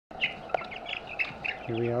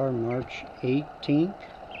Here we are, March 18th.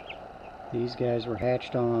 These guys were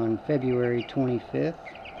hatched on February 25th.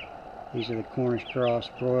 These are the Cornish cross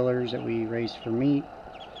broilers that we raised for meat.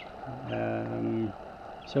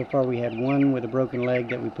 So far we had one with a broken leg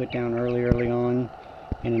that we put down early on,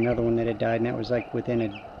 and another one that had died, and that was like within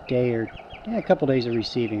a day or a couple days of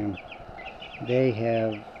receiving them. They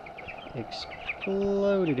have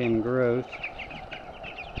exploded in growth.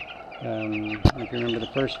 If you remember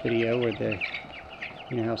the first video where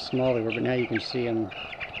how small they were, but now you can see them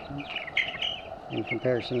in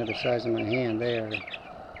comparison to the size of my hand. They're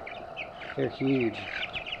huge.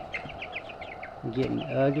 Getting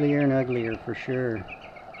uglier and uglier for sure.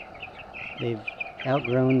 They've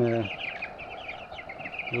outgrown the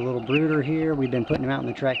little brooder here. We've been putting them out in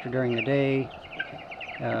the tractor during the day.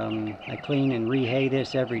 I clean and rehay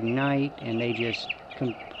this every night, and they just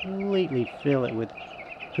completely fill it with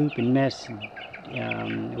poop and mess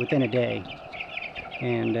within a day.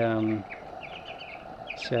 And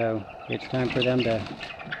so it's time for them to,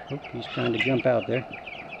 he's trying to jump out there.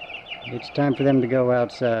 It's time for them to go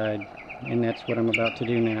outside, and that's what I'm about to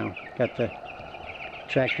do now. Got the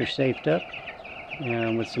tractor safed up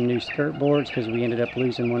with some new skirt boards because we ended up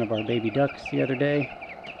losing one of our baby ducks the other day.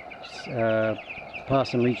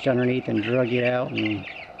 Possum reached underneath and drug it out and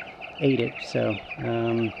ate it, so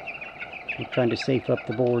we're trying to safe up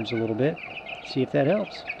the boards a little bit, see if that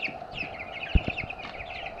helps.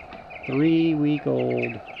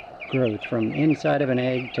 3-week-old growth from inside of an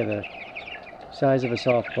egg to the size of a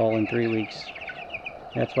softball in 3 weeks.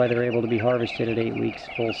 That's why they're able to be harvested at 8 weeks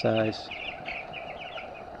full size.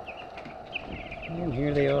 And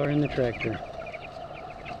here they are in the tractor.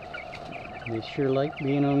 They sure like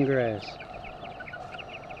being on grass.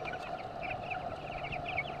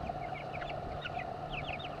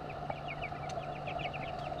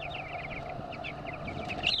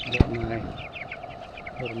 Got my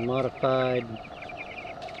little modified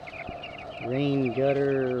rain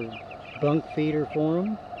gutter bunk feeder for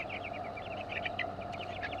them.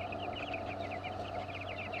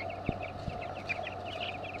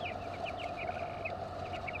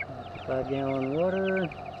 5-gallon water.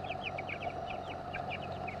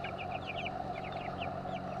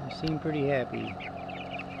 They seem pretty happy.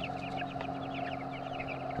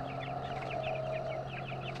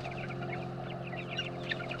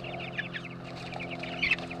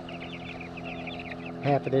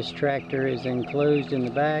 Half of this tractor is enclosed in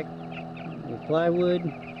the back with plywood.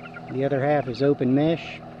 The other half is open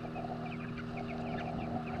mesh.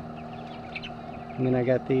 And then I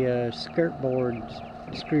got the skirt boards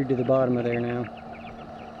screwed to the bottom of there now.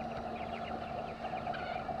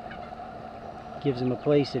 Gives them a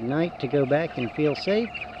place at night to go back and feel safe.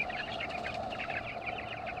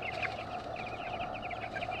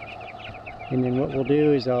 And then what we'll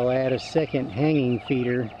do is I'll add a second hanging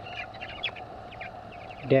feeder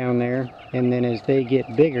down there, and then as they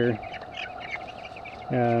get bigger,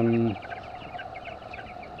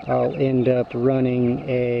 I'll end up running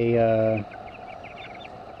a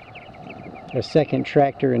second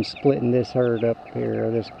tractor and splitting this herd up here,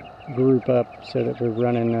 or this group up, so that we're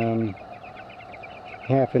running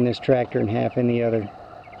half in this tractor and half in the other.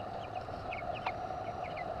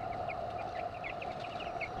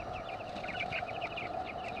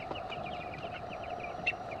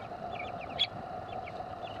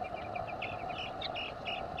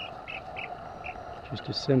 Just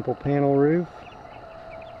a simple panel roof,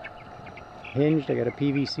 hinged. I got a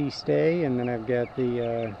PVC stay, and then I've got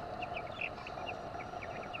the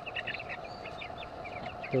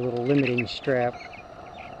little limiting strap.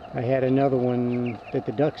 I had another one that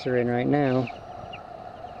the ducks are in right now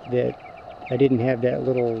that I didn't have that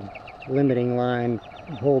little limiting line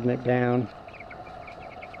holding it down,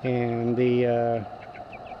 and the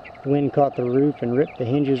wind caught the roof and ripped the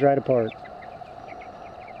hinges right apart.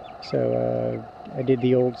 So I did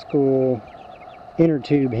the old school inner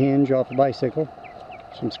tube hinge off a bicycle,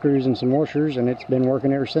 some screws and some washers, and it's been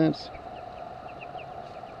working ever since.